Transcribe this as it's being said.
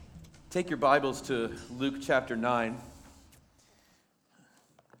Take your Bibles to Luke chapter 9.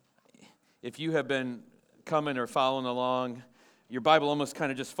 If you have been coming or following along, your Bible almost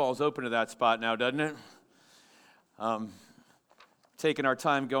kind of just falls open to that spot now, doesn't it? Taking our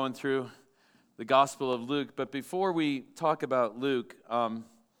time going through the Gospel of Luke. But before we talk about Luke, I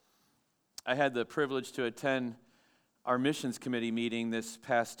had the privilege to attend our missions committee meeting this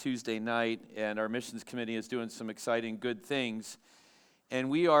past Tuesday night, and our missions committee is doing some exciting, good things. And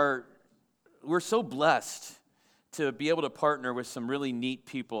we're so blessed to be able to partner with some really neat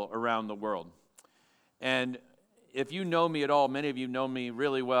people around the world. And if you know me at all, many of you know me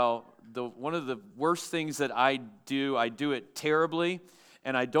really well, one of the worst things that I do it terribly,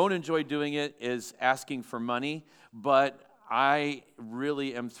 and I don't enjoy doing it, is asking for money. But I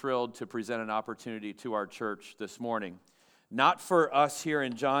really am thrilled to present an opportunity to our church this morning. Not for us here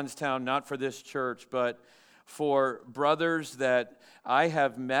in Johnstown, not for this church, but for brothers that I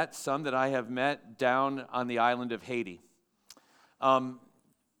have met, some that I have met down on the island of Haiti.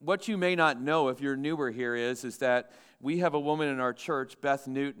 What you may not know if you're newer here is that we have a woman in our church, Beth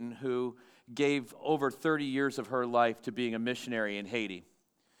Newton, who gave over 30 years of her life to being a missionary in Haiti.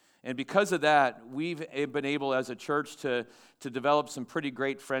 And because of that, we've been able as a church to develop some pretty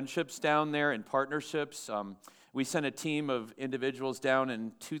great friendships down there and partnerships. We sent a team of individuals down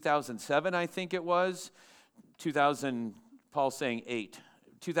in 2007, I think it was, 2008,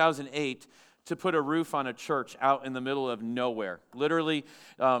 to put a roof on a church out in the middle of nowhere. Literally,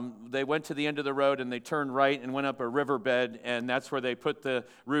 they went to the end of the road and they turned right and went up a riverbed, and that's where they put the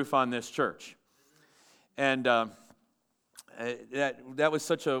roof on this church. And that was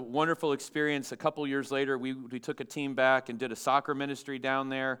such a wonderful experience. A couple years later, we took a team back and did a soccer ministry down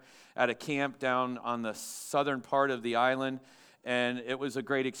there at a camp down on the southern part of the island, and it was a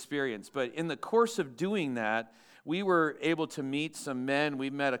great experience. But in the course of doing that, we were able to meet some men.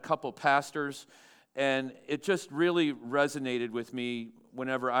 We met a couple pastors, and it just really resonated with me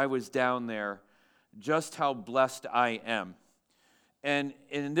whenever I was down there, just how blessed I am. And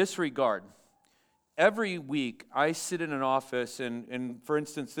in this regard, every week I sit in an office, and for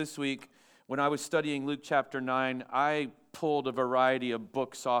instance, this week, when I was studying Luke chapter 9, I pulled a variety of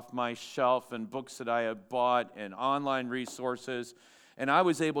books off my shelf and books that I had bought and online resources, and I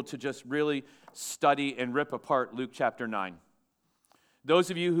was able to just really study and rip apart Luke chapter 9. Those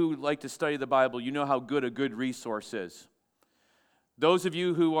of you who like to study the Bible, you know how good a good resource is. Those of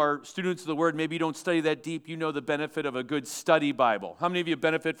you who are students of the Word, maybe you don't study that deep, you know the benefit of a good study Bible. How many of you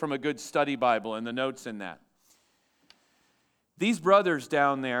benefit from a good study Bible and the notes in that? These brothers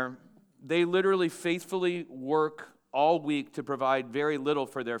down there, they literally faithfully work all week to provide very little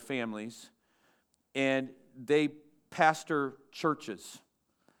for their families, and they pastor churches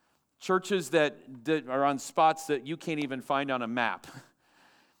that are on spots that you can't even find on a map.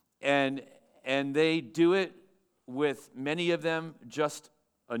 And they do it with many of them just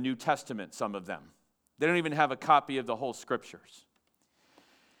a New Testament, some of them. They don't even have a copy of the whole scriptures.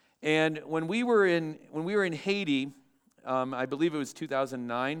 And when we were in Haiti, I believe it was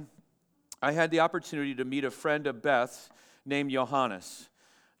 2009, I had the opportunity to meet a friend of Beth's named Johannes.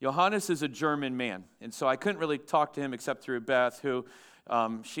 Johannes is a German man, and so I couldn't really talk to him except through Beth, who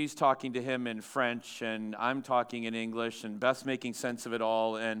she's talking to him in French, and I'm talking in English, and Beth's making sense of it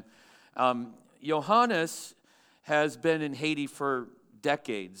all. And Johannes has been in Haiti for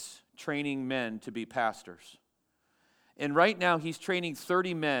decades, training men to be pastors. And right now, he's training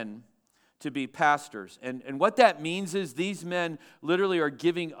 30 men to be pastors. And what that means is these men literally are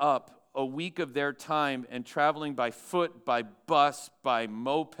giving up a week of their time and traveling by foot, by bus, by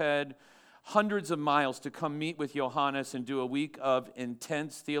moped, hundreds of miles to come meet with Johannes and do a week of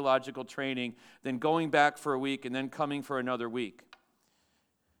intense theological training, then going back for a week and then coming for another week.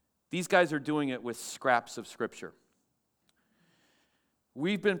 These guys are doing it with scraps of Scripture.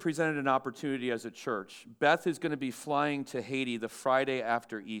 We've been presented an opportunity as a church. Beth is going to be flying to Haiti the Friday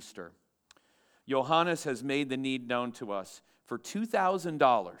after Easter. Johannes has made the need known to us for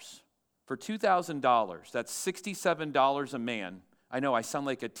 $2,000. For $2,000, that's $67 a man. I know I sound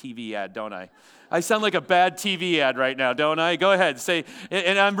like a TV ad, don't I? I sound like a bad TV ad right now, don't I? Go ahead, say,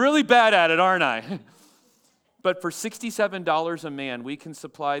 and I'm really bad at it, aren't I? But for $67 a man, we can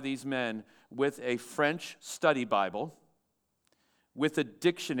supply these men with a French study Bible, with a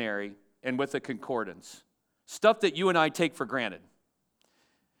dictionary, and with a concordance. Stuff that you and I take for granted.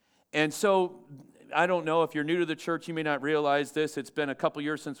 And so, I don't know, if you're new to the church, you may not realize this. It's been a couple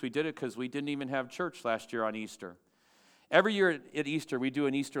years since we did it because we didn't even have church last year on Easter. Every year at Easter, we do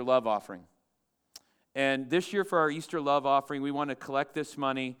an Easter love offering. And this year for our Easter love offering, we want to collect this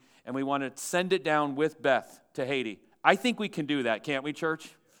money and we want to send it down with Beth to Haiti. I think we can do that, can't we,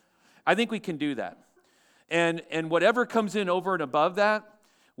 church? I think we can do that. And whatever comes in over and above that,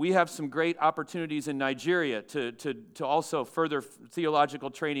 we have some great opportunities in Nigeria to also further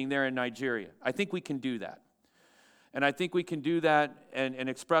theological training there in Nigeria. I think we can do that. And I think we can do that and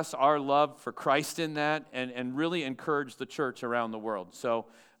express our love for Christ in that and really encourage the church around the world. So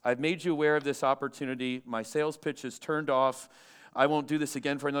I've made you aware of this opportunity. My sales pitch is turned off. I won't do this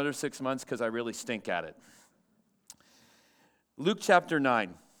again for another 6 months because I really stink at it. Luke chapter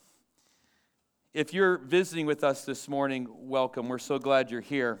 9. If you're visiting with us this morning, welcome. We're so glad you're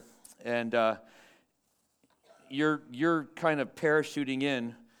here. And you're kind of parachuting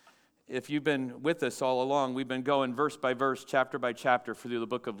in. If you've been with us all along, we've been going verse by verse, chapter by chapter through the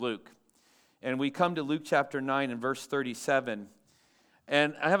book of Luke. And we come to Luke chapter 9 and verse 37.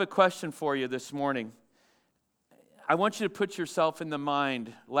 And I have a question for you this morning. I want you to put yourself in the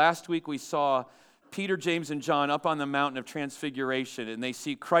mind. Last week we saw Peter, James, and John up on the mountain of transfiguration, and they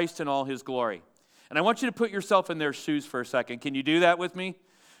see Christ in all his glory. And I want you to put yourself in their shoes for a second. Can you do that with me?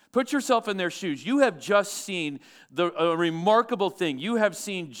 Put yourself in their shoes. You have just seen a remarkable thing. You have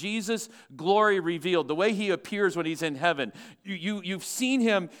seen Jesus' glory revealed, the way he appears when he's in heaven. You've seen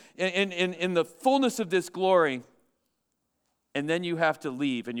him in the fullness of this glory, and then you have to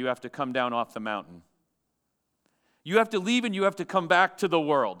leave and you have to come down off the mountain. You have to leave and you have to come back to the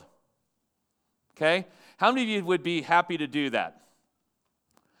world. Okay? How many of you would be happy to do that?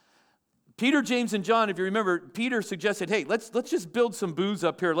 Peter, James, and John, if you remember, Peter suggested, hey, let's just build some booths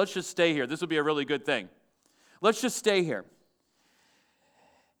up here. Let's just stay here. This would be a really good thing. Let's just stay here.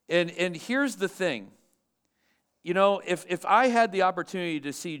 And here's the thing. You know, if I had the opportunity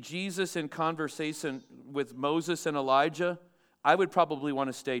to see Jesus in conversation with Moses and Elijah, I would probably want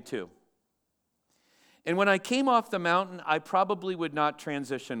to stay too. And when I came off the mountain, I probably would not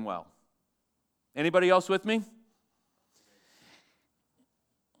transition well. Anybody else with me?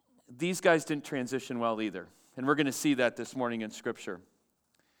 These guys didn't transition well either. And we're going to see that this morning in Scripture.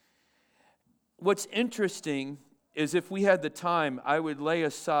 What's interesting is if we had the time, I would lay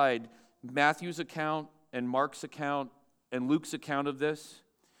aside Matthew's account and Mark's account and Luke's account of this.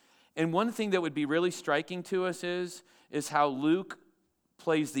 And one thing that would be really striking to us is how Luke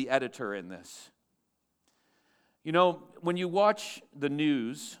plays the editor in this. You know, when you watch the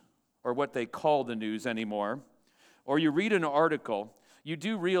news, or what they call the news anymore, or you read an article, you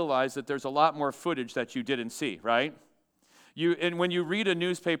do realize that there's a lot more footage that you didn't see, right? And when you read a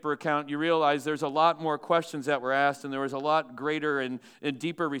newspaper account, you realize there's a lot more questions that were asked, and there was a lot greater and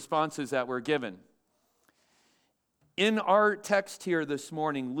deeper responses that were given. In our text here this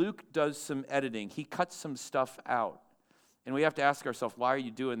morning, Luke does some editing. He cuts some stuff out. And we have to ask ourselves, why are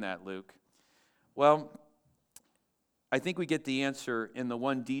you doing that, Luke? Well, I think we get the answer in the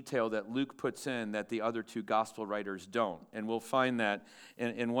one detail that Luke puts in that the other two gospel writers don't. And we'll find that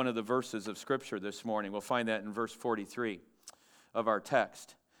in one of the verses of Scripture this morning. We'll find that in verse 43 of our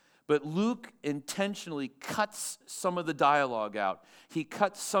text. But Luke intentionally cuts some of the dialogue out. He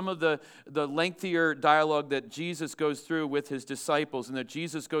cuts some of the lengthier dialogue that Jesus goes through with his disciples and that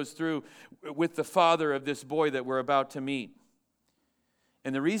Jesus goes through with the father of this boy that we're about to meet.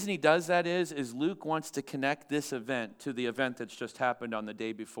 And the reason he does that is Luke wants to connect this event to the event that's just happened on the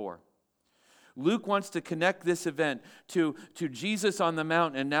day before. Luke wants to connect this event to Jesus on the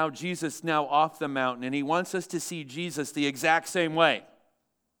mountain and now Jesus now off the mountain. And he wants us to see Jesus the exact same way.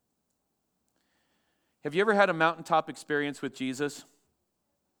 Have you ever had a mountaintop experience with Jesus?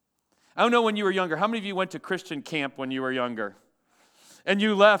 I don't know when you were younger. How many of you went to Christian camp when you were younger? And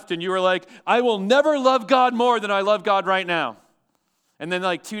you left and you were like, I will never love God more than I love God right now. And then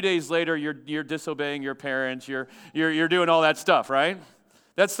like 2 days later, you're disobeying your parents, you're doing all that stuff, right?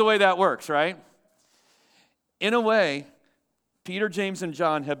 That's the way that works, right? In a way, Peter, James, and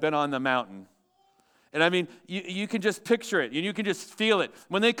John have been on the mountain. And I mean, you can just picture it, and you can just feel it.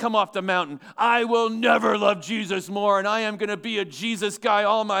 When they come off the mountain, I will never love Jesus more, and I am going to be a Jesus guy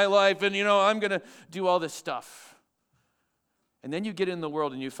all my life, and I'm going to do all this stuff. And then you get in the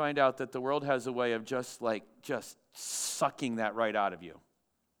world, and you find out that the world has a way of just sucking that right out of you.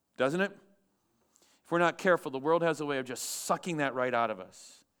 Doesn't it? If we're not careful, the world has a way of just sucking that right out of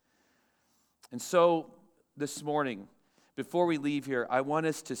us. And so this morning, before we leave here, I want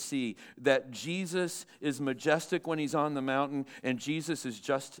us to see that Jesus is majestic when he's on the mountain, and Jesus is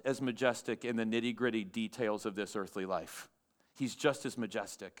just as majestic in the nitty-gritty details of this earthly life. He's just as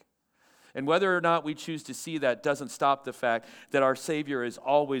majestic. And whether or not we choose to see that doesn't stop the fact that our Savior is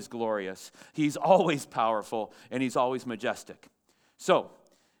always glorious. He's always powerful, and he's always majestic. So,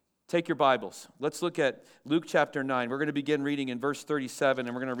 take your Bibles. Let's look at Luke chapter 9. We're going to begin reading in verse 37,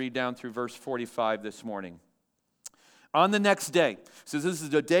 and we're going to read down through verse 45 this morning. On the next day, so this is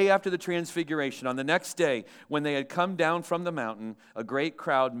the day after the transfiguration, on the next day, when they had come down from the mountain, a great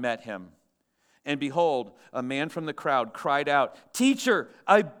crowd met him. And behold, a man from the crowd cried out, "Teacher,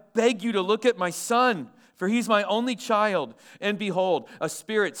 I beg you to look at my son, for he's my only child. And behold, a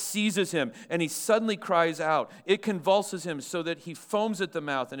spirit seizes him, and he suddenly cries out. It convulses him so that he foams at the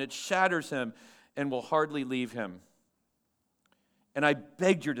mouth, and it shatters him and will hardly leave him. And I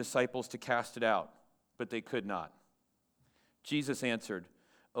begged your disciples to cast it out, but they could not." Jesus answered,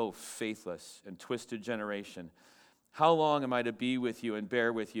 "O faithless and twisted generation, how long am I to be with you and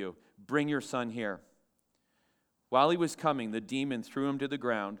bear with you? Bring your son here." While he was coming, the demon threw him to the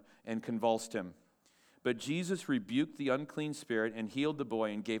ground and convulsed him. But Jesus rebuked the unclean spirit and healed the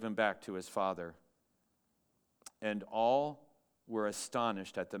boy and gave him back to his father. And all were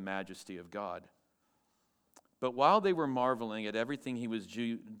astonished at the majesty of God. But while they were marveling at everything he was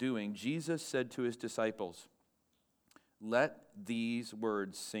doing, Jesus said to his disciples, "Let these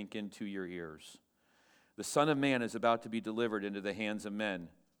words sink into your ears. The Son of Man is about to be delivered into the hands of men."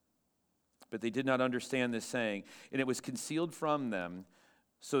 But they did not understand this saying, and it was concealed from them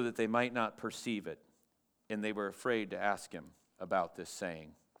so that they might not perceive it. And they were afraid to ask him about this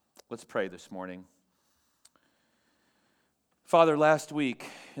saying. Let's pray this morning. Father, last week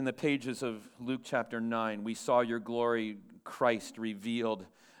in the pages of Luke chapter 9, we saw your glory, Christ, revealed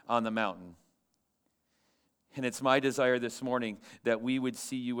on the mountain. And it's my desire this morning that we would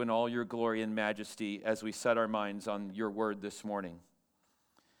see you in all your glory and majesty as we set our minds on your word this morning.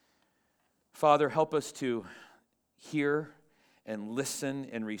 Father, help us to hear and listen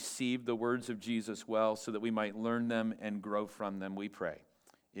and receive the words of Jesus well so that we might learn them and grow from them, we pray.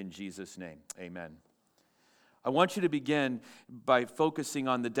 In Jesus' name, amen. I want you to begin by focusing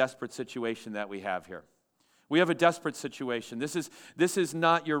on the desperate situation that we have here. We have a desperate situation. This is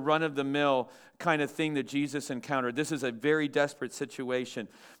not your run-of-the-mill kind of thing that Jesus encountered. This is a very desperate situation.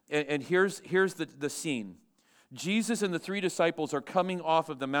 And here's the scene. Jesus and the three disciples are coming off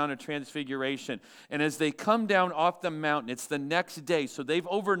of the Mount of Transfiguration. And as they come down off the mountain, it's the next day. So they've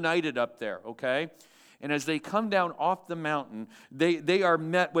overnighted up there, okay? And as they come down off the mountain, they are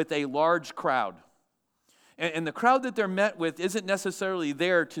met with a large crowd. And the crowd that they're met with isn't necessarily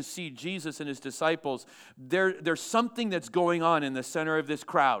there to see Jesus and his disciples. There's something that's going on in the center of this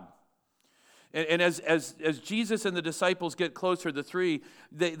crowd. And as Jesus and the disciples get closer, the three,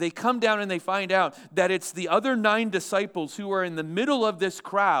 they come down and they find out that it's the other 9 disciples who are in the middle of this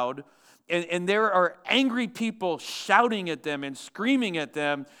crowd, and there are angry people shouting at them and screaming at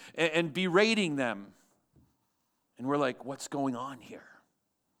them and berating them. And we're like, what's going on here?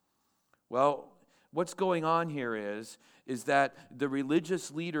 Well, what's going on here is that the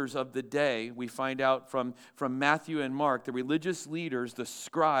religious leaders of the day, we find out from Matthew and Mark, the religious leaders, the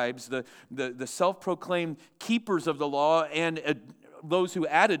scribes, the self-proclaimed keepers of the law, and those who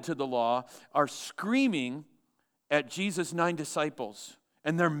added to the law, are screaming at Jesus' 9 disciples.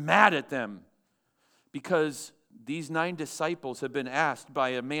 And they're mad at them because these 9 disciples have been asked by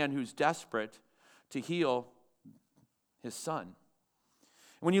a man who's desperate to heal his son.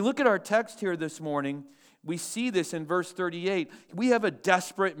 When you look at our text here this morning, we see this in verse 38. We have a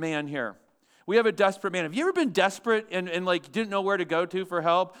desperate man here. We have a desperate man. Have you ever been desperate and like didn't know where to go to for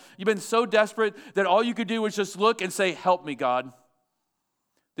help? You've been so desperate that all you could do was just look and say, "Help me, God."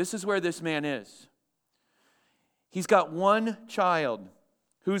 This is where this man is. He's got one child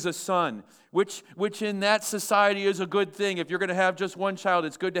who's a son, which in that society is a good thing. If you're going to have just one child,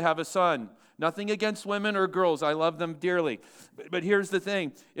 it's good to have a son. Nothing against women or girls. I love them dearly. But here's the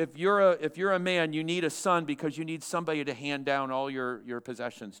thing. If you're a man, you need a son because you need somebody to hand down all your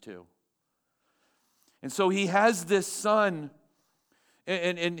possessions to. And so he has this son.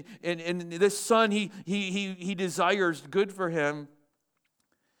 And this son, he desires good for him.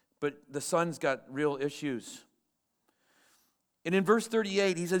 But the son's got real issues. And in verse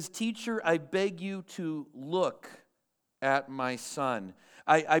 38, he says, "Teacher, I beg you to look at my son."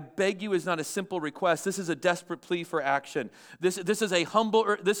 I beg you is not a simple request. This is a desperate plea for action. This is a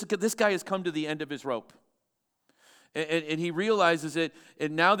humble, this guy has come to the end of his rope. And he realizes it,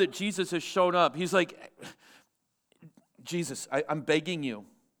 and now that Jesus has shown up, he's like, "Jesus, I'm begging you."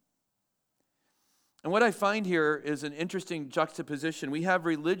 And what I find here is an interesting juxtaposition. We have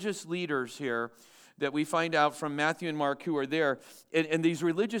religious leaders here that we find out from Matthew and Mark who are there, and these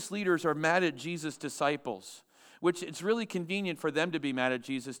religious leaders are mad at Jesus' disciples, which it's really convenient for them to be mad at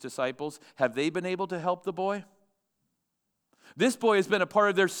Jesus' disciples. Have they been able to help the boy? This boy has been a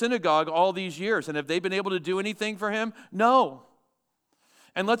part of their synagogue all these years, and have they been able to do anything for him? No.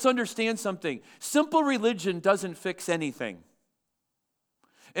 And let's understand something. Simple religion doesn't fix anything.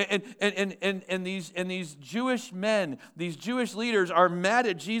 And these Jewish men, these Jewish leaders are mad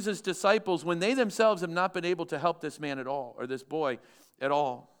at Jesus' disciples when they themselves have not been able to help this man at all, or this boy at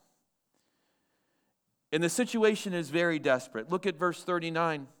all. And the situation is very desperate. Look at verse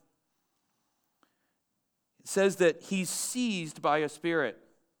 39. It says that he's seized by a spirit.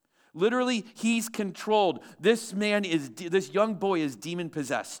 Literally, he's controlled. This young boy is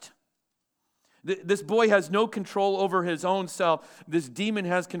demon-possessed. This boy has no control over his own self. This demon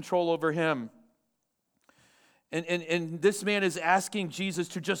has control over him. And this man is asking Jesus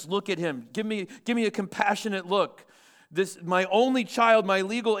to just look at him. Give me a compassionate look. My only child, my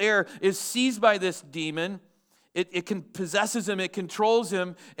legal heir, is seized by this demon. It possesses him. It controls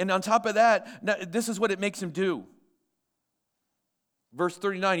him. And on top of that, this is what it makes him do. Verse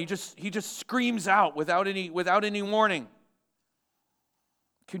 39, he just screams out without any warning.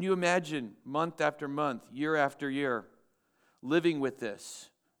 Can you imagine month after month, year after year, living with this,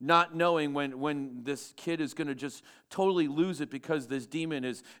 not knowing when this kid is going to just totally lose it because this demon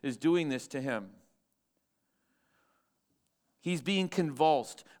is doing this to him? He's being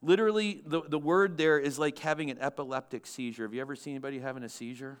convulsed. Literally, the word there is like having an epileptic seizure. Have you ever seen anybody having a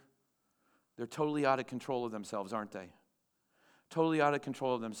seizure? They're totally out of control of themselves, aren't they? Totally out of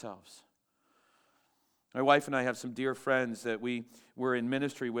control of themselves. My wife and I have some dear friends that we were in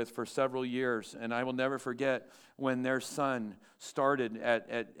ministry with for several years, and I will never forget when their son started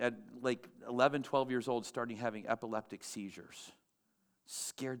at like 11, 12 years old, starting having epileptic seizures.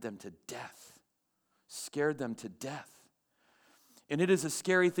 Scared them to death. Scared them to death. And it is a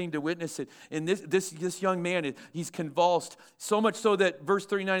scary thing to witness it. And this young man, he's convulsed, so much so that verse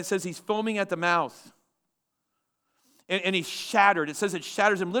 39, it says he's foaming at the mouth. And he's shattered. It says it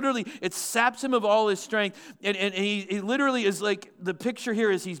shatters him. Literally, it saps him of all his strength. And he literally is like, the picture here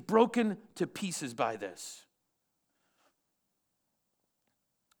is he's broken to pieces by this.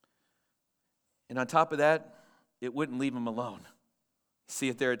 And on top of that, it wouldn't leave him alone. See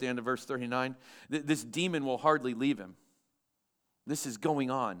it there at the end of verse 39? This demon will hardly leave him. This is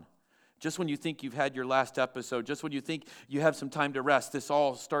going on. Just when you think you've had your last episode, just when you think you have some time to rest, this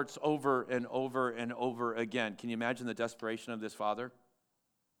all starts over and over and over again. Can you imagine the desperation of this father?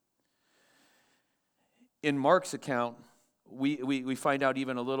 In Mark's account, we find out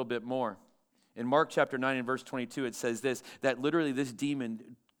even a little bit more. In Mark chapter 9 and verse 22, it says this, that literally this demon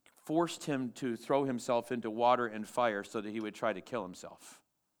forced him to throw himself into water and fire so that he would try to kill himself.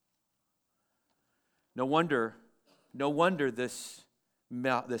 No wonder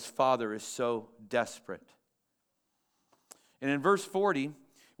this father is so desperate. And in verse 40,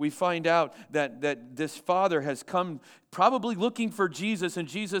 we find out that this father has come probably looking for Jesus, and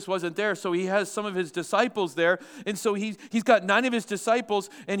Jesus wasn't there, so he has some of his disciples there. And so he's got 9 of his disciples,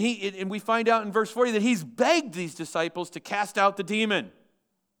 and we find out in verse 40 that he's begged these disciples to cast out the demon.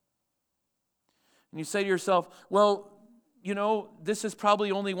 And you say to yourself, well, this is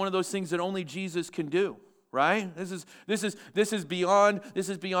probably only one of those things that only Jesus can do. Right? This is beyond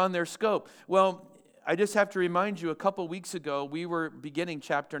their scope. Well, I just have to remind you, a couple weeks ago, we were beginning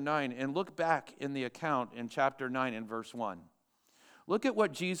chapter 9, and look back in the account in chapter 9 and verse 1. Look at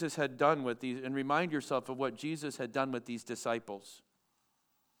what Jesus had done with these, and remind yourself of what Jesus had done with these disciples.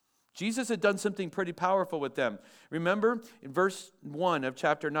 Jesus had done something pretty powerful with them. Remember in verse 1 of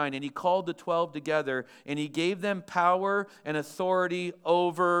chapter 9, and he called the 12 together, and he gave them power and authority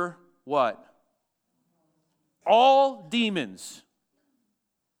over what? All demons.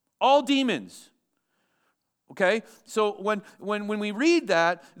 All demons. Okay? So when we read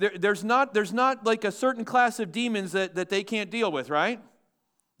that, there's not like a certain class of demons that they can't deal with, right?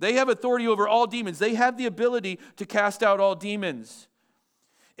 They have authority over all demons. They have the ability to cast out all demons.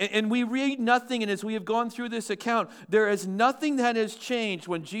 And we read nothing, and as we have gone through this account, there is nothing that has changed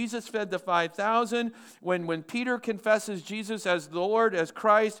when Jesus fed the 5,000, when Peter confesses Jesus as the Lord, as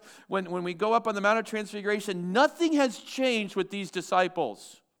Christ, when we go up on the Mount of Transfiguration, nothing has changed with these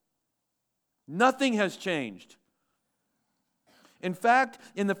disciples. Nothing has changed. In fact,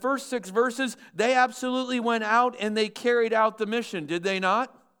 in the first 6 verses, they absolutely went out and they carried out the mission, did they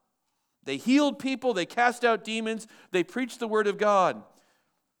not? They healed people, they cast out demons, they preached the word of God.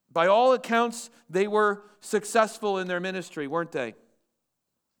 By all accounts, they were successful in their ministry, weren't they?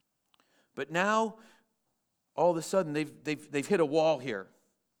 But now, all of a sudden, they've hit a wall here.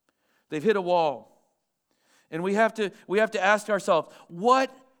 They've hit a wall. And we have to ask ourselves,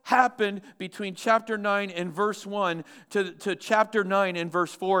 what happened between chapter 9 and verse 1 to chapter 9 and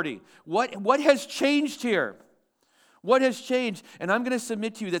verse 40? What has changed here? What has changed? And I'm going to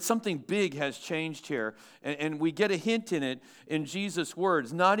submit to you that something big has changed here. And we get a hint in it in Jesus'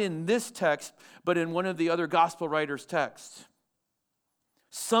 words. Not in this text, but in one of the other gospel writers' texts.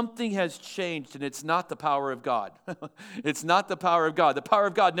 Something has changed, and it's not the power of God. It's not the power of God. The power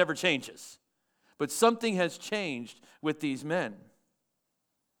of God never changes. But something has changed with these men.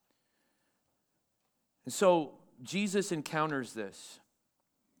 And so Jesus encounters this.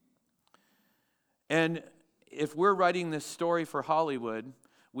 And if we're writing this story for Hollywood,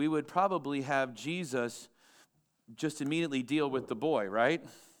 we would probably have Jesus just immediately deal with the boy, right?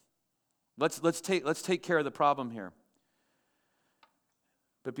 Let's take care of the problem here.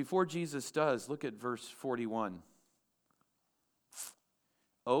 But before Jesus does, look at verse 41.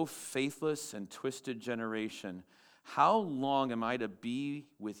 O faithless and twisted generation, how long am I to be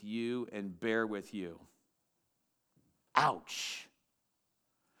with you and bear with you? Ouch.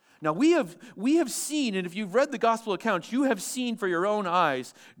 Now we have seen, and if you've read the gospel accounts, you have seen for your own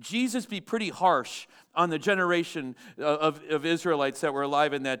eyes Jesus be pretty harsh on the generation of Israelites that were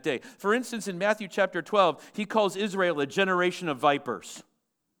alive in that day. For instance, in Matthew chapter 12, he calls Israel a generation of vipers.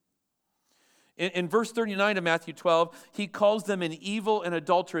 In verse 39 of Matthew 12, he calls them an evil and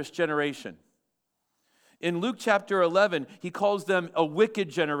adulterous generation. In Luke chapter 11, he calls them a wicked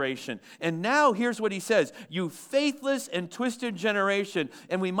generation. And now here's what he says, you faithless and twisted generation.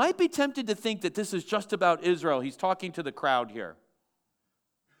 And we might be tempted to think that this is just about Israel. He's talking to the crowd here.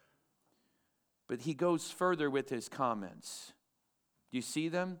 But he goes further with his comments. Do you see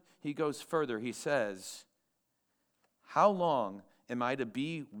them? He goes further. He says, how long am I to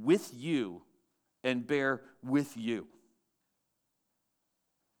be with you and bear with you?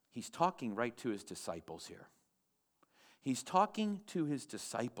 He's talking right to his disciples here. He's talking to his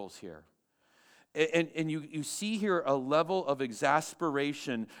disciples here. And you see here a level of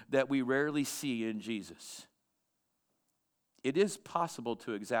exasperation that we rarely see in Jesus. It is possible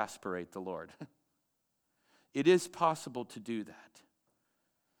to exasperate the Lord. It is possible to do that.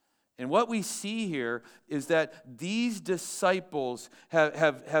 And what we see here is that these disciples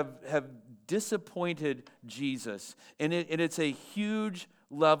have disappointed Jesus. And it's a huge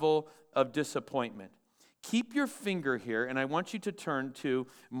level of disappointment. Keep your finger here, and I want you to turn to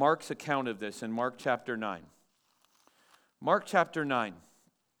Mark's account of this in Mark chapter 9. Mark chapter 9.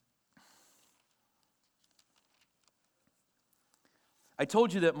 I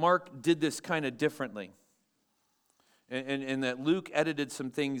told you that Mark did this kind of differently, and that Luke edited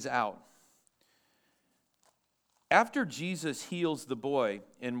some things out. After Jesus heals the boy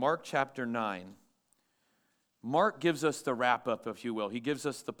in Mark chapter 9, Mark gives us the wrap-up, if you will. He gives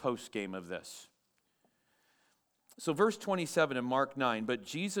us the post-game of this. So verse 27 in Mark 9, but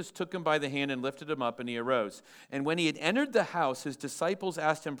Jesus took him by the hand and lifted him up, and he arose. And when he had entered the house, his disciples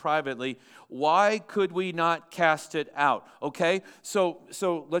asked him privately, why could we not cast it out? Okay, so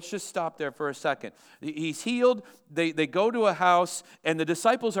let's just stop there for a second. He's healed, they go to a house, and the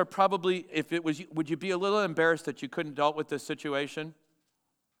disciples are probably, would you be a little embarrassed that you couldn't dealt with this situation?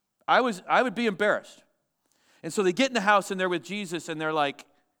 I would be embarrassed. And so they get in the house, and they're with Jesus, and they're like,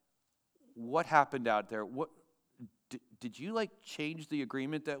 what happened out there? Did you change the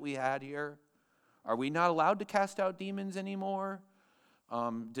agreement that we had here? Are we not allowed to cast out demons anymore?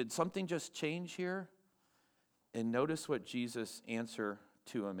 Did something just change here? And notice what Jesus' answer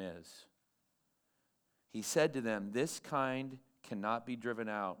to him is. He said to them, this kind cannot be driven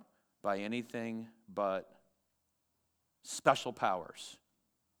out by anything but special powers.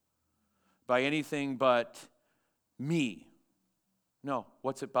 By anything but me. No,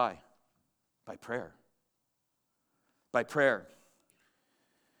 what's it by? By prayer. By prayer.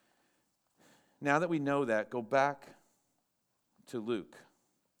 Now that we know that, go back to Luke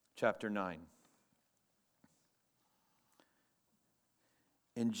chapter 9.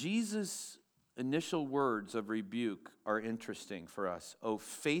 And Jesus' initial words of rebuke are interesting for us. O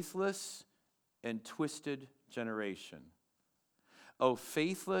faithless and twisted generation. O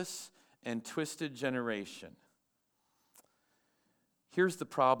faithless and twisted generation. Here's the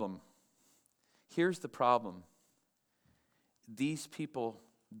problem. Here's the problem. These people,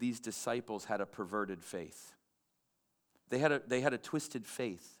 these disciples had a perverted faith. They had a twisted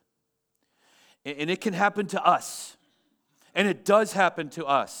faith. And it can happen to us. And it does happen to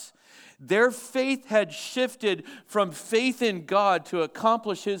us. Their faith had shifted from faith in God to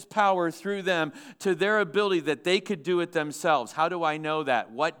accomplish His power through them to their ability that they could do it themselves. How do I know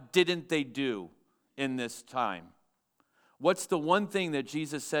that? What didn't they do in this time? What's the one thing that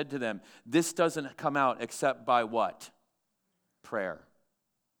Jesus said to them? This doesn't come out except by what? Prayer.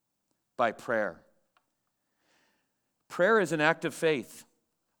 By prayer. Prayer is an act of faith.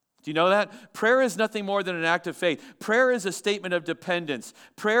 Do you know that? Prayer is nothing more than an act of faith. Prayer is a statement of dependence.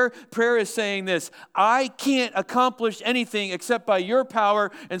 Prayer is saying this, I can't accomplish anything except by your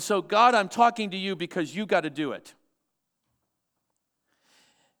power, and so God, I'm talking to you because you got to do it.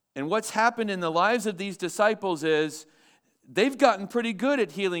 And what's happened in the lives of these disciples is they've gotten pretty good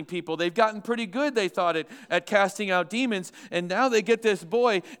at healing people. They've gotten pretty good, they thought, at casting out demons. And now they get this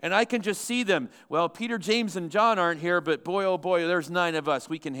boy, and I can just see them. Well, Peter, James, and John aren't here, but boy, oh boy, there's 9 of us.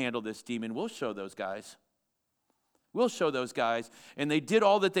 We can handle this demon. We'll show those guys. We'll show those guys. And they did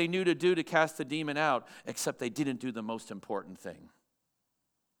all that they knew to do to cast the demon out, except they didn't do the most important thing.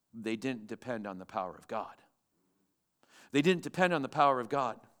 They didn't depend on the power of God. They didn't depend on the power of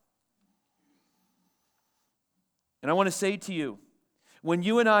God. And I want to say to you, when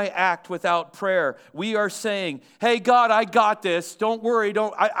you and I act without prayer, we are saying, hey, God, I got this. Don't worry.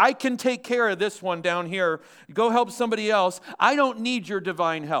 I can take care of this one down here. Go help somebody else. I don't need your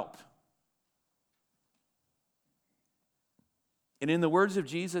divine help. And in the words of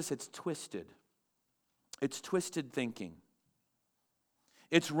Jesus, it's twisted. It's twisted thinking.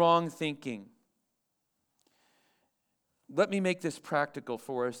 It's wrong thinking. Let me make this practical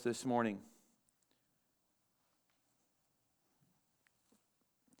for us this morning.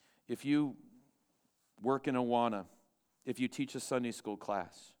 If you work in Awana, if you teach a Sunday school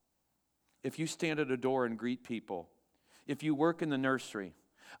class, if you stand at a door and greet people, if you work in the nursery,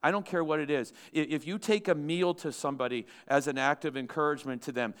 I don't care what it is. If you take a meal to somebody as an act of encouragement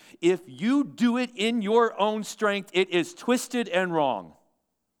to them, if you do it in your own strength, it is twisted and wrong.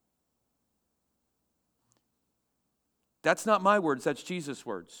 That's not my words, that's Jesus'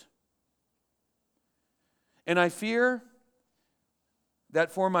 words. And I fear that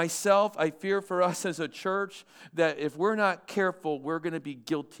for myself, I fear for us as a church, that if we're not careful, we're going to be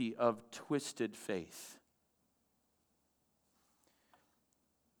guilty of twisted faith.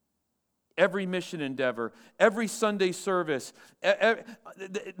 Every mission endeavor, every Sunday service,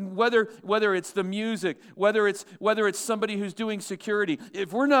 whether it's the music, whether it's somebody who's doing security,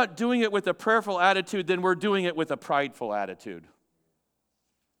 if we're not doing it with a prayerful attitude, then we're doing it with a prideful attitude.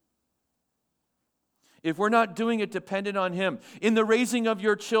 If we're not doing it dependent on Him, in the raising of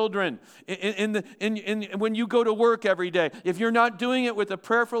your children, when you go to work every day, if you're not doing it with a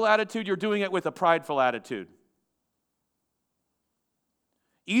prayerful attitude, you're doing it with a prideful attitude.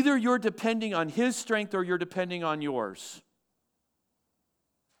 Either you're depending on His strength or you're depending on yours.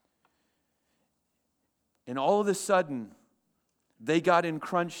 And all of a sudden, they got in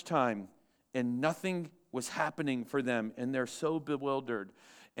crunch time and nothing was happening for them, and they're so bewildered.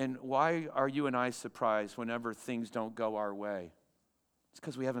 And why are you and I surprised whenever things don't go our way? It's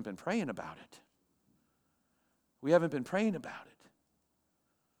because we haven't been praying about it. We haven't been praying about it.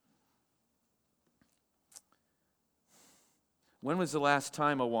 When was the last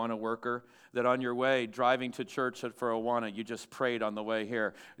time, Awana worker, that on your way driving to church for Awana, you just prayed on the way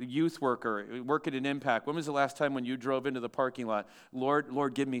here? Youth worker, working in Impact, when was the last time when you drove into the parking lot,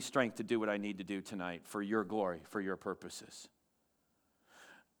 Lord, give me strength to do what I need to do tonight for your glory, for your purposes?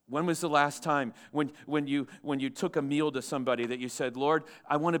 When was the last time when you took a meal to somebody that you said, Lord,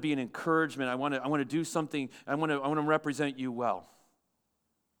 I want to be an encouragement. I want to do something. I want to represent you well.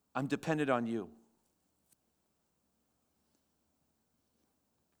 I'm dependent on you.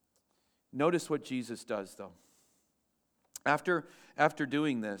 Notice what Jesus does, though. After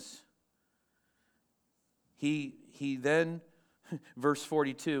doing this, he then, verse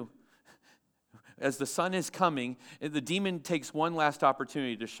 42, as the sun is coming, the demon takes one last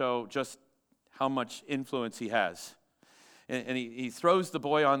opportunity to show just how much influence he has. And he throws the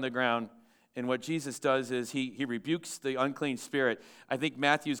boy on the ground, and what Jesus does is he rebukes the unclean spirit. I think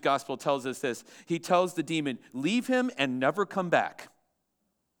Matthew's gospel tells us this. He tells the demon, leave him and never come back.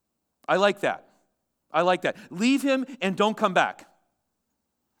 I like that. Leave him and don't come back.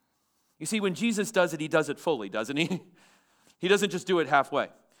 You see, when Jesus does it, he does it fully, doesn't he? He doesn't just do it halfway.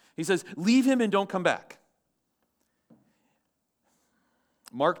 He says, leave him and don't come back.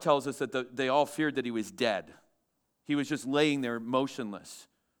 Mark tells us that they all feared that he was dead. He was just laying there motionless.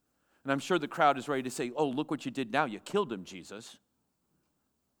 And I'm sure the crowd is ready to say, oh, look what you did now. You killed him, Jesus.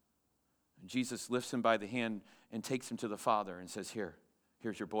 And Jesus lifts him by the hand and takes him to the Father and says,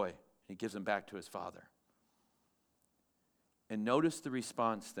 here's your boy. He gives him back to his father. And notice the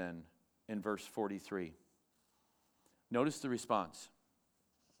response then in verse 43. Notice the response.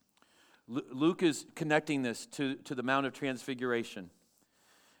 Luke is connecting this to the Mount of Transfiguration.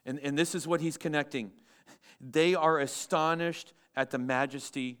 And this is what he's connecting. They are astonished at the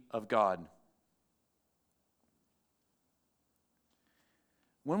majesty of God.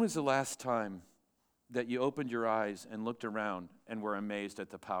 When was the last time that you opened your eyes and looked around and were amazed at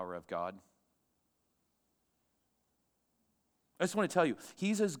the power of God? I just want to tell you,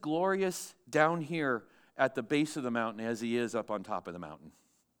 He's as glorious down here at the base of the mountain as He is up on top of the mountain.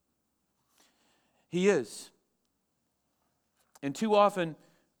 He is. And too often,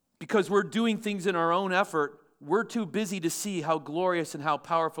 because we're doing things in our own effort, we're too busy to see how glorious and how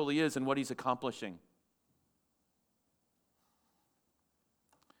powerful he is and what he's accomplishing.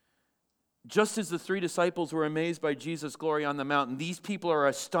 Just as the 3 disciples were amazed by Jesus' glory on the mountain, these people are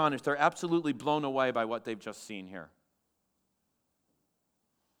astonished. They're absolutely blown away by what they've just seen here.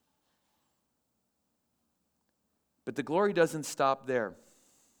 But the glory doesn't stop there.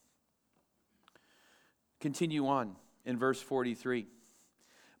 Continue on in verse 43.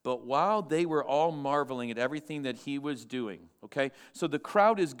 But while they were all marveling at everything that he was doing, okay? So the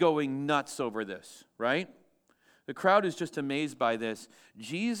crowd is going nuts over this, right? The crowd is just amazed by this.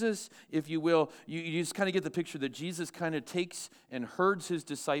 Jesus, if you will, you just kind of get the picture that Jesus kind of takes and herds his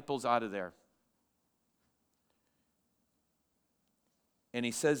disciples out of there. And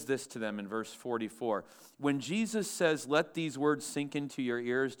he says this to them in verse 44. When Jesus says, let these words sink into your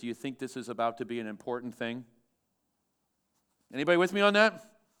ears, do you think this is about to be an important thing? Anybody with me on that?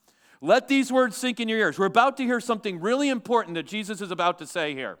 Let these words sink in your ears. We're about to hear something really important that Jesus is about to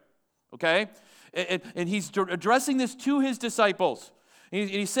say here. Okay? And he's addressing this to his disciples. And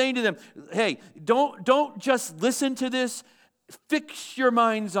he's saying to them, hey, don't just listen to this. Fix your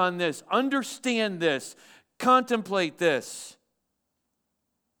minds on this. Understand this. Contemplate this.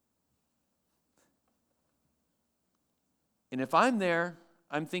 And if I'm there,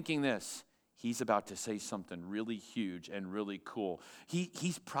 I'm thinking this. He's about to say something really huge and really cool.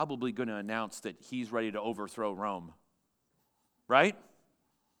 He's probably going to announce that he's ready to overthrow Rome. Right?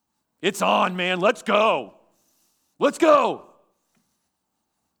 It's on, man. Let's go. Let's go.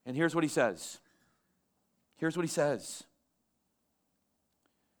 And here's what he says. Here's what he says.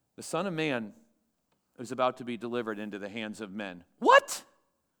 The Son of Man is about to be delivered into the hands of men. What?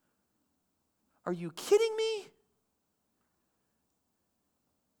 Are you kidding me?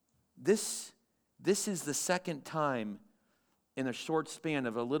 This is the second time in a short span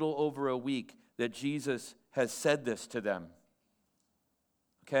of a little over a week that Jesus has said this to them.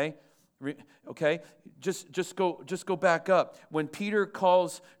 Okay? Okay? Just go back up. When Peter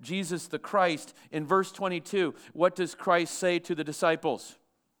calls Jesus the Christ in verse 22, what does Christ say to the disciples?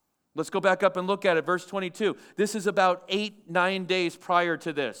 Let's go back up and look at it. Verse 22. This is about 8-9 days prior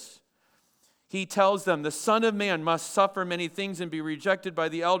to this. He tells them, the Son of Man must suffer many things and be rejected by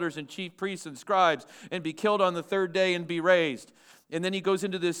the elders and chief priests and scribes and be killed on the third day and be raised. And then he goes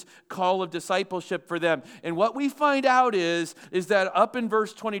into this call of discipleship for them. And what we find out is that up in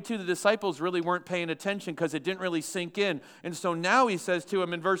verse 22, the disciples really weren't paying attention because it didn't really sink in. And so now he says to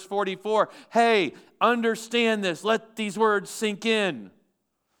them in verse 44, hey, understand this. Let these words sink in.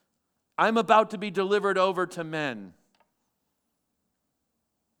 I'm about to be delivered over to men.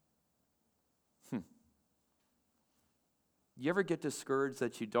 You ever get discouraged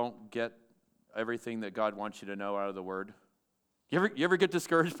that you don't get everything that God wants you to know out of the Word? You ever get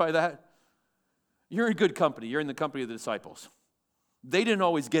discouraged by that? You're in good company. You're in the company of the disciples. They didn't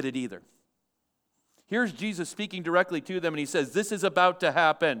always get it either. Here's Jesus speaking directly to them, and he says, this is about to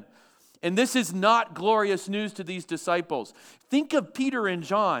happen. And this is not glorious news to these disciples. Think of Peter and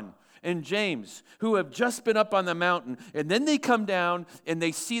John and James, who have just been up on the mountain, and then they come down and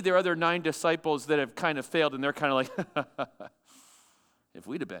they see their other 9 disciples that have kind of failed, and they're kind of like, if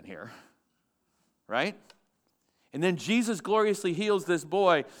we'd have been here, right? And then Jesus gloriously heals this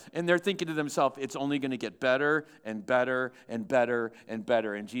boy, and they're thinking to themselves, it's only going to get better and better and better and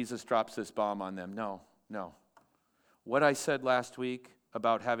better, and Jesus drops this bomb on them. No. What I said last week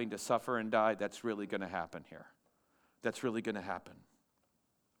about having to suffer and die, that's really going to happen here. That's really going to happen.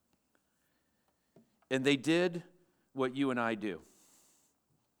 And they did what you and I do.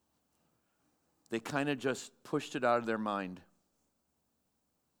 They kind of just pushed it out of their mind.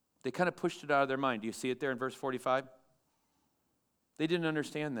 They kind of pushed it out of their mind. Do you see it there in verse 45? They didn't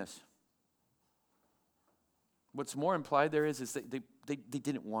understand this. What's more implied there is that they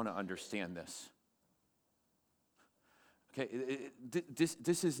didn't want to understand this. Okay,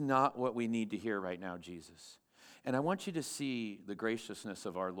 this is not what we need to hear right now, Jesus. And I want you to see the graciousness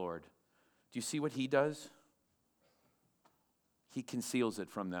of our Lord. Do you see what he does? He conceals it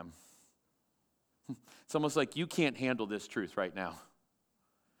from them. It's almost like you can't handle this truth right now.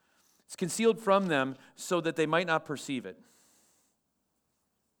 It's concealed from them so that they might not perceive it.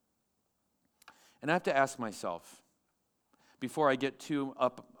 And I have to ask myself, before I get too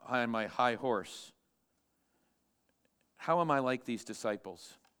up on my high horse, how am I like these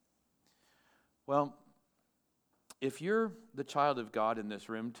disciples? Well, if you're the child of God in this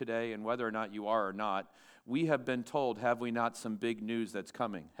room today, and whether or not you are or not, we have been told, have we not, some big news that's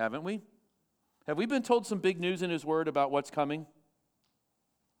coming, haven't we? Have we been told some big news in his word about what's coming?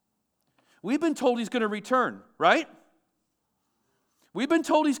 We've been told he's going to return, right? We've been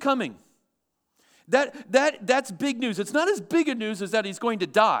told he's coming. That's big news. It's not as big a news as that he's going to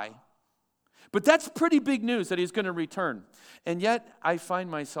die, but that's pretty big news that he's going to return. And yet, I find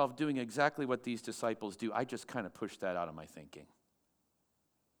myself doing exactly what these disciples do. I just kind of push that out of my thinking.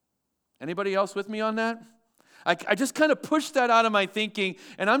 Anybody else with me on that? I just kind of push that out of my thinking,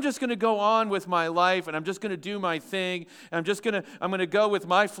 and I'm just going to go on with my life, and I'm just going to do my thing, and I'm going to go with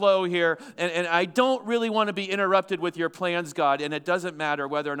my flow here, and I don't really want to be interrupted with your plans, God, and it doesn't matter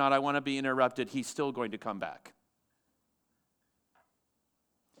whether or not I want to be interrupted. He's still going to come back.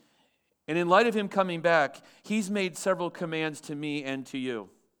 And in light of him coming back, he's made several commands to me and to you.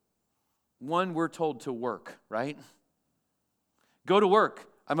 One, we're told to work, right? Go to work.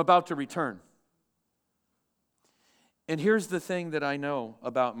 I'm about to return. And here's the thing that I know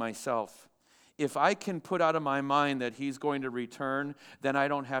about myself. If I can put out of my mind that he's going to return, then I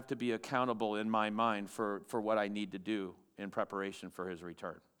don't have to be accountable in my mind for what I need to do in preparation for his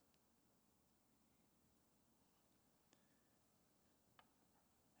return.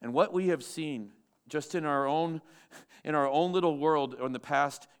 And what we have seen just in our own little world in the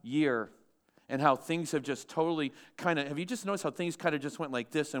past year, and how things have just totally have you just noticed how things kind of just went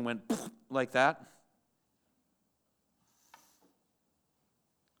like this and went like that?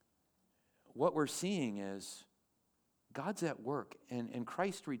 What we're seeing is God's at work, and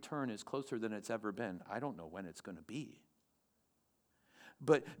Christ's return is closer than it's ever been. I don't know when it's going to be.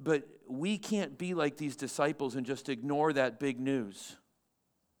 But we can't be like these disciples and just ignore that big news.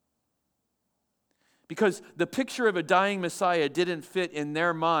 Because the picture of a dying Messiah didn't fit in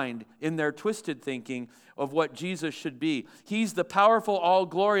their mind, in their twisted thinking of what Jesus should be. He's the powerful,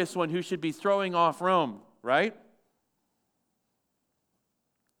 all-glorious one who should be throwing off Rome, right?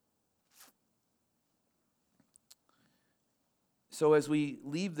 So as we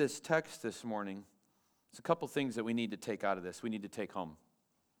leave this text this morning, there's a couple things that we need to take out of this. We need to take home.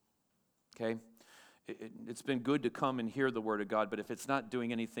 Okay? It's been good to come and hear the Word of God, but if it's not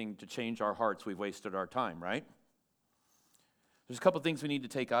doing anything to change our hearts, we've wasted our time, right? There's a couple things we need to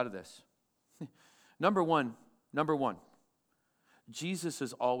take out of this. Number one, Jesus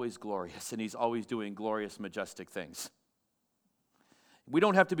is always glorious, and he's always doing glorious, majestic things. We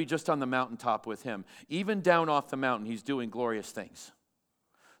don't have to be just on the mountaintop with him. Even down off the mountain, he's doing glorious things.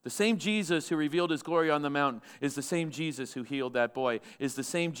 The same Jesus who revealed his glory on the mountain is the same Jesus who healed that boy, is the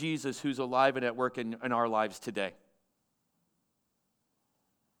same Jesus who's alive and at work in our lives today.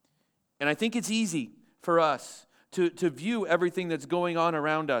 And I think it's easy for us to view everything that's going on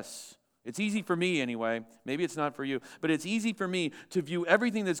around us. It's easy for me anyway. Maybe it's not for you. But it's easy for me to view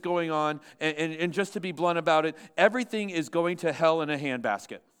everything that's going on, and just to be blunt about it, everything is going to hell in a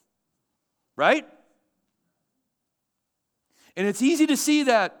handbasket. Right? And it's easy to see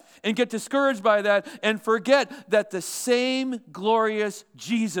that and get discouraged by that and forget that the same glorious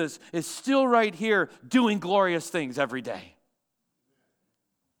Jesus is still right here doing glorious things every day.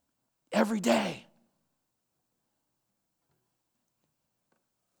 Every day.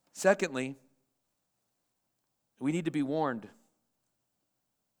 Secondly, we need to be warned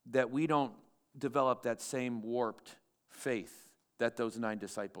that we don't develop that same warped faith that those 9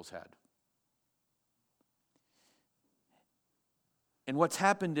 disciples had. And what's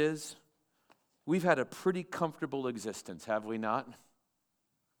happened is we've had a pretty comfortable existence, have we not?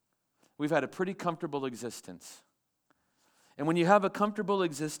 We've had a pretty comfortable existence. And when you have a comfortable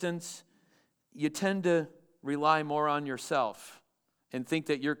existence, you tend to rely more on yourself and think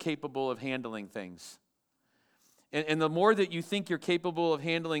that you're capable of handling things. And the more that you think you're capable of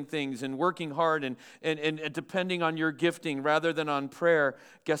handling things and working hard and depending on your gifting rather than on prayer,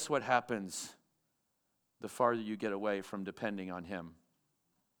 guess what happens? The farther you get away from depending on him.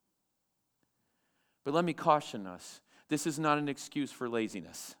 But let me caution us. This is not an excuse for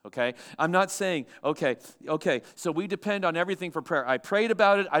laziness, okay? I'm not saying, okay, so we depend on everything for prayer. I prayed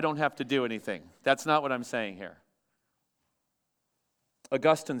about it, I don't have to do anything. That's not what I'm saying here.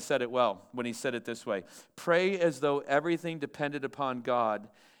 Augustine said it well when he said it this way: pray as though everything depended upon God,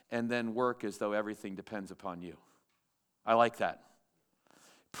 and then work as though everything depends upon you. I like that.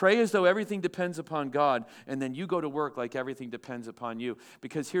 Pray as though everything depends upon God, and then you go to work like everything depends upon you.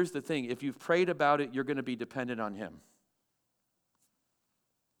 Because here's the thing, if you've prayed about it, you're going to be dependent on him.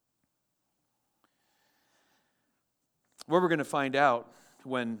 What we're going to find out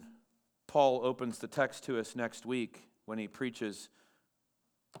when Paul opens the text to us next week, when he preaches,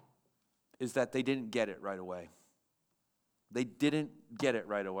 is that they didn't get it right away. They didn't get it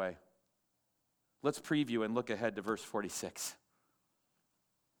right away. Let's preview and look ahead to verse 46.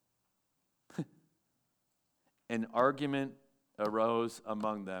 An argument arose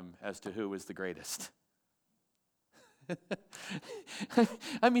among them as to who was the greatest.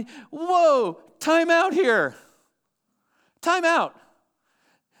 I mean, whoa, time out here. Time out.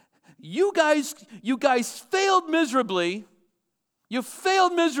 You guys failed miserably. You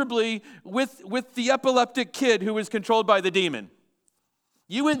failed miserably with the epileptic kid who was controlled by the demon.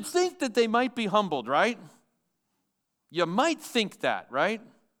 You would think that they might be humbled, right? You might think that, right?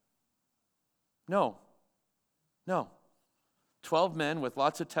 No. 12 men with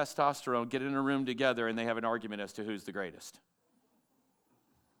lots of testosterone get in a room together and they have an argument as to who's the greatest.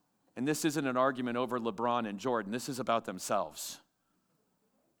 And this isn't an argument over LeBron and Jordan. This is about themselves.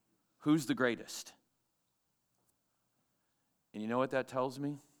 Who's the greatest? And you know what that tells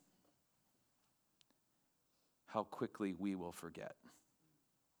me? How quickly we will forget.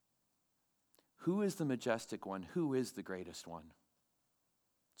 Who is the majestic one? Who is the greatest one?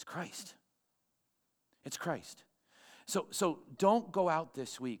 It's Christ. It's Christ. So don't go out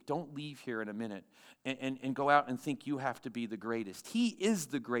this week. Don't leave here in a minute and go out and think you have to be the greatest. He is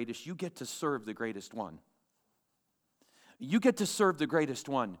the greatest. You get to serve the greatest one. You get to serve the greatest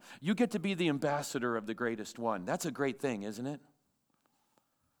one. You get to be the ambassador of the greatest one. That's a great thing, isn't it?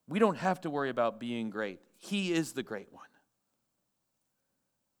 We don't have to worry about being great. He is the great one.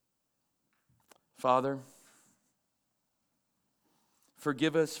 Father,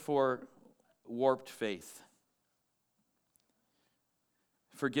 forgive us for warped faith.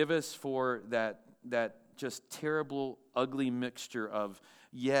 Forgive us for that just terrible, ugly mixture of,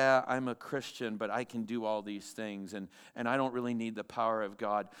 yeah, I'm a Christian, but I can do all these things, and I don't really need the power of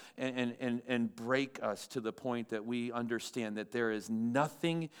God, and break us to the point that we understand that there is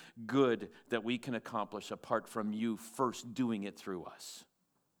nothing good that we can accomplish apart from you first doing it through us.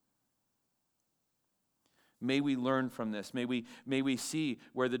 May we learn from this. May we see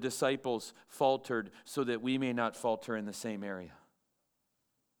where the disciples faltered so that we may not falter in the same area.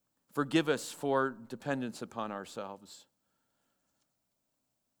 Forgive us for dependence upon ourselves.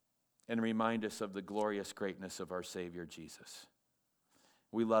 And remind us of the glorious greatness of our Savior Jesus.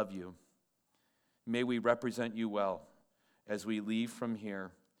 We love you. May we represent you well as we leave from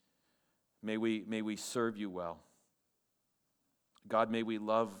here. May we serve you well. God, may we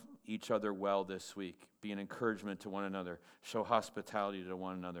love each other well this week. Be an encouragement to one another. Show hospitality to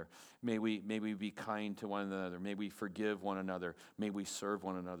one another. May we be kind to one another. May we forgive one another. May we serve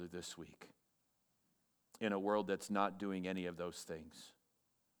one another this week. In a world that's not doing any of those things.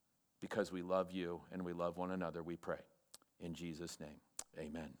 Because we love you and we love one another, we pray. In Jesus' name,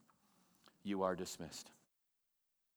 amen. You are dismissed.